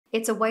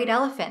It's a white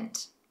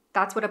elephant.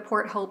 That's what a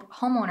Port Hope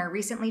homeowner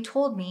recently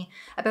told me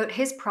about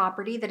his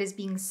property that is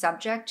being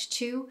subject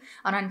to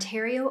an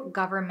Ontario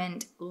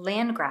government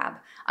land grab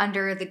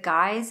under the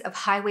guise of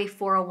Highway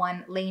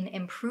 401 lane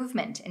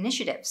improvement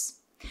initiatives.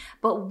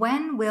 But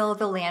when will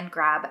the land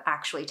grab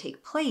actually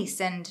take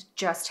place, and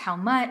just how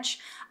much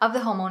of the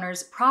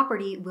homeowner's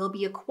property will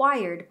be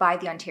acquired by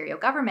the Ontario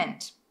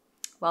government?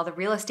 Well, the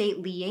real estate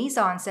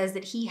liaison says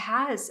that he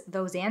has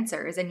those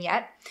answers, and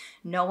yet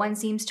no one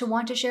seems to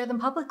want to share them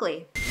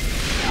publicly.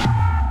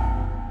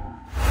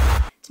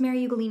 Tamara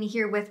Ugolini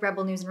here with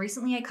Rebel News, and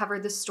recently I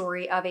covered the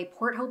story of a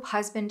Port Hope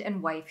husband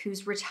and wife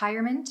whose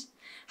retirement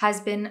has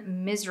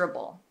been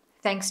miserable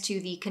thanks to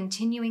the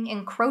continuing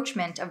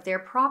encroachment of their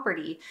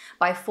property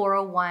by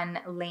 401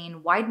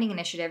 lane widening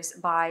initiatives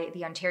by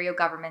the Ontario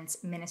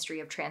government's Ministry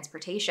of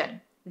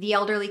Transportation. The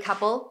elderly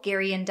couple,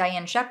 Gary and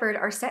Diane Shepherd,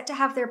 are set to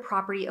have their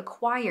property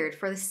acquired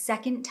for the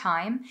second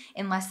time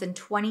in less than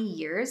 20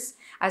 years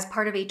as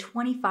part of a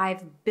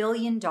 $25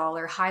 billion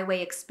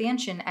highway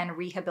expansion and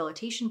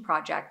rehabilitation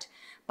project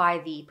by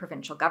the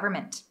provincial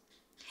government.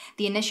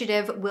 The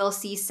initiative will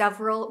see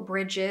several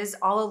bridges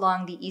all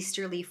along the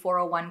easterly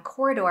 401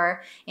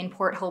 corridor in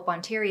Port Hope,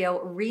 Ontario,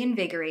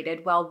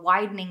 reinvigorated while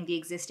widening the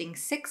existing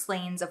 6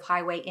 lanes of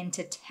highway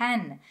into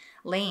 10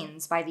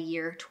 lanes by the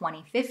year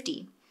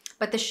 2050.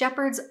 But the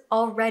Shepherds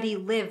already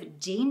live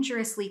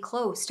dangerously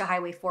close to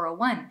Highway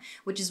 401,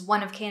 which is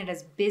one of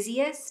Canada's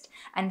busiest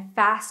and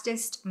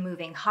fastest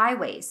moving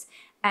highways,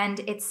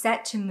 and it's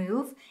set to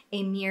move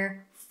a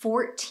mere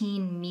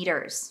 14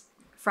 meters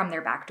from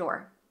their back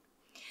door.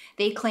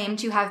 They claim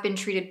to have been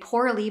treated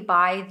poorly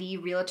by the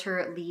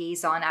realtor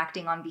liaison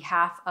acting on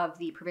behalf of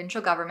the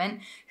provincial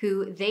government,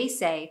 who they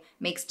say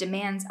makes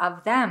demands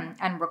of them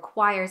and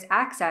requires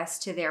access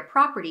to their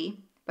property,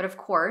 but of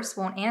course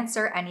won't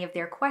answer any of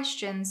their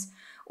questions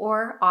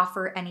or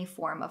offer any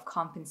form of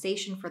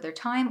compensation for their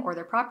time or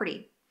their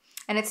property.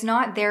 And it's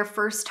not their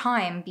first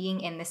time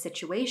being in this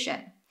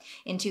situation.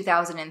 In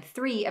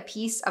 2003, a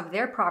piece of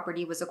their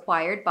property was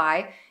acquired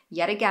by,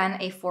 yet again,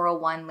 a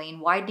 401 lane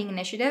widening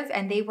initiative,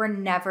 and they were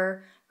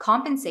never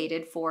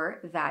compensated for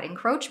that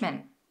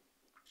encroachment.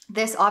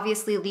 This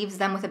obviously leaves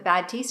them with a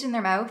bad taste in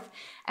their mouth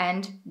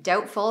and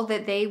doubtful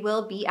that they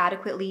will be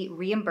adequately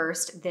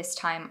reimbursed this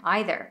time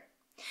either.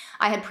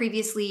 I had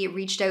previously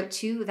reached out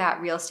to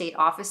that real estate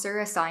officer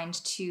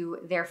assigned to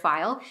their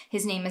file.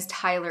 His name is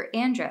Tyler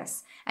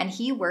Andrus, and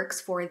he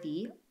works for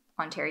the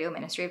Ontario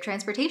Ministry of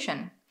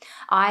Transportation.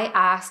 I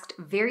asked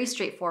very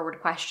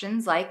straightforward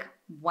questions like,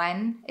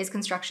 when is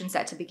construction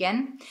set to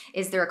begin?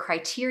 Is there a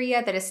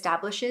criteria that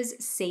establishes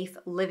safe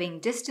living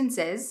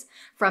distances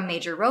from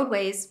major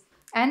roadways?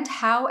 And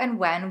how and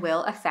when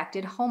will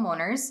affected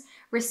homeowners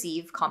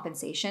receive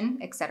compensation,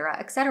 etc.,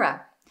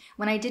 etc.?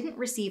 When I didn't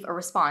receive a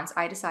response,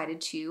 I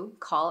decided to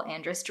call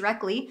Andrus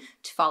directly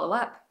to follow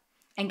up.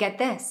 And get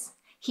this,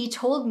 he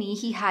told me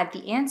he had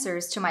the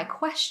answers to my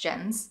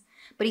questions,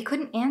 but he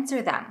couldn't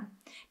answer them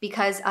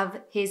because of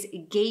his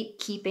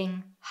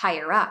gatekeeping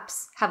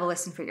higher-ups. Have a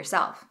listen for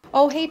yourself.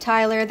 Oh, hey,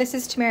 Tyler. This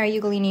is Tamara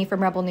Ugolini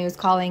from Rebel News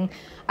calling.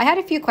 I had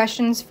a few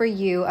questions for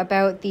you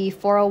about the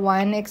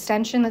 401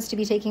 extension that's to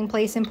be taking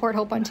place in Port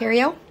Hope,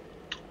 Ontario.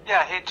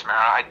 Yeah, hey, Tamara.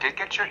 I did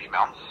get your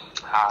email.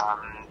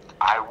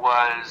 I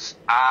was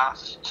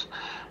asked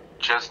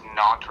just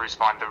not to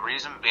respond. The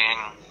reason being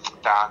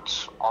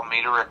that all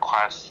media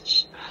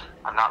requests,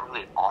 I'm not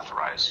really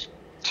authorized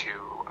to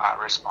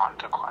respond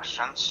to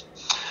questions.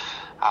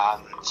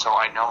 So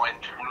I know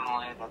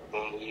internally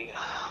that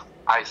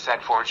I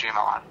said forward Gmail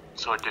on,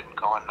 so it didn't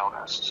go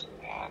unnoticed.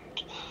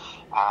 And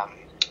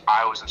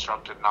I was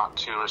instructed not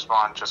to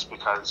respond just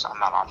because I'm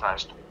not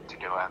authorized to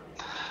do it.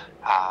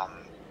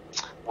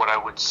 What I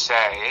would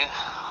say,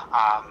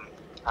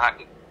 I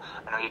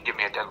know you gave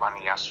me a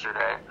deadline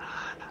yesterday,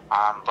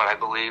 but I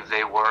believe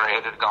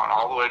it had gone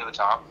all the way to the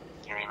top,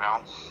 your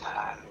email,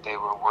 and they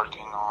were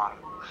working on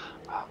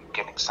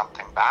getting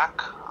something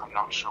back. I'm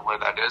not sure where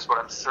that is, but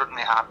I'm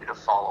certainly happy to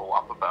follow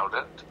up about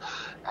it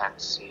and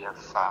see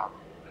if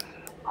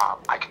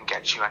I can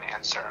get you an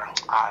answer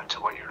to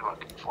what you're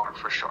looking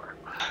for sure.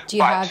 Do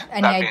you have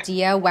any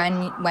idea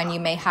when you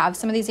may have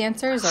some of these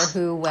answers, or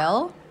who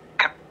will?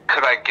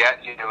 Could I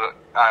get you,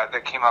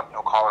 that came up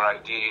no caller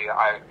ID,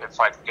 if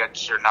I can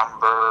get your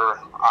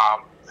number,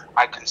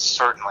 I can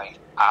certainly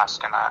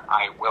ask, and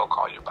I will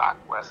call you back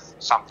with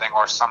something,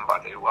 or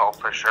somebody will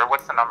for sure.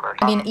 What's the number?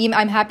 I mean,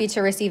 I'm happy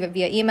to receive it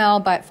via email,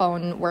 but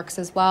phone works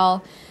as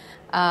well.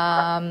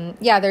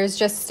 Yeah, there's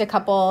just a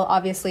couple,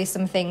 obviously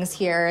some things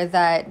here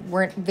that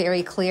weren't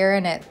very clear,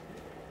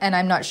 and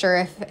I'm not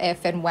sure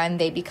if and when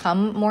they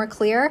become more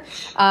clear.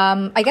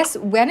 I guess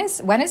when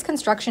is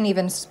construction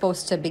even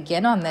supposed to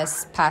begin on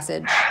this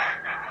passage?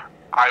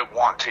 I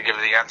want to give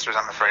the answers.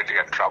 I'm afraid to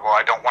get in trouble.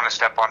 I don't want to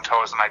step on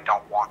toes, and I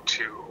don't want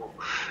to.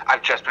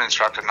 I've just been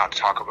instructed not to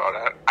talk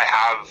about it. I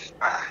have.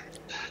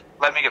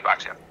 Let me get back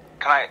to you.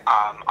 Can I?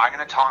 I'm going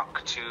to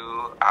talk to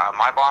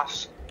my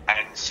boss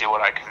and see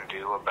what I can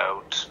do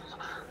about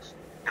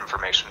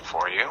information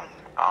for you.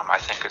 I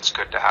think it's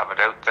good to have it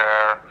out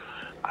there.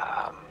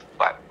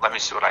 but let me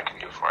see what I can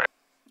do for it.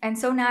 And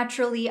so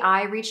naturally,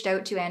 I reached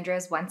out to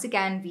Andres once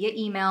again via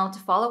email to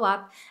follow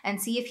up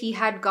and see if he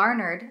had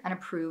garnered an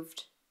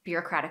approved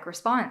bureaucratic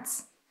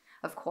response.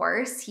 Of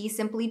course, he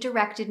simply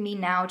directed me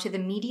now to the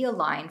media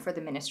line for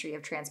the Ministry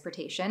of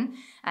Transportation,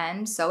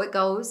 and so it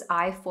goes.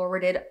 I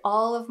forwarded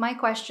all of my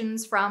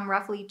questions from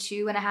roughly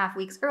 2.5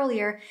 weeks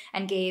earlier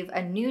and gave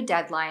a new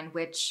deadline,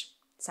 which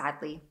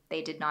sadly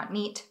they did not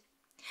meet.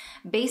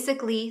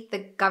 Basically, the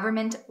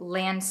government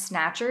land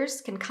snatchers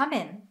can come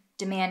in,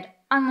 demand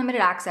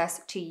unlimited access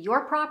to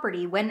your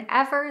property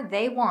whenever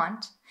they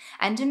want,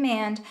 and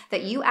demand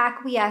that you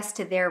acquiesce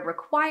to their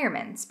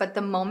requirements. But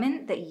the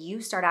moment that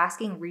you start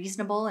asking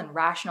reasonable and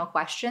rational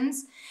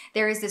questions,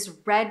 there is this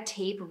red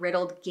tape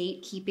riddled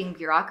gatekeeping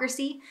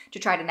bureaucracy to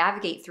try to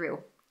navigate through,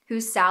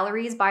 whose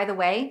salaries, by the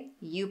way,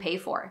 you pay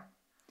for.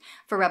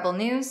 For Rebel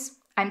News,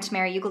 I'm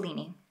Tamara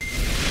Ugolini.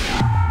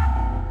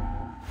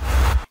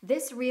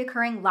 This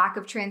reoccurring lack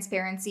of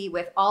transparency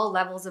with all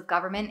levels of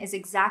government is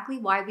exactly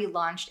why we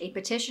launched a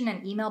petition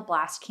and email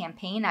blast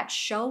campaign at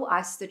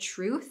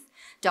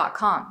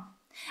showusthetruth.com.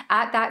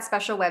 At that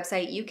special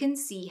website, you can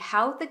see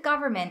how the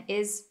government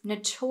is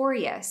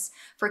notorious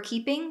for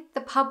keeping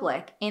the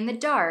public in the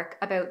dark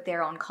about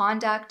their own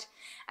conduct.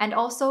 And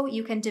also,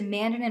 you can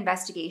demand an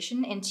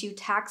investigation into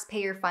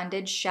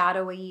taxpayer-funded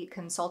shadowy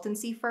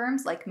consultancy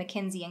firms like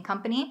McKinsey &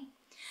 Company.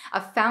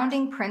 A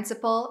founding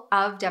principle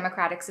of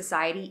democratic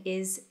society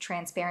is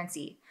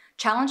transparency.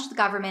 Challenge the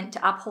government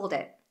to uphold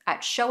it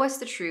at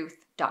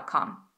showusthetruth.com.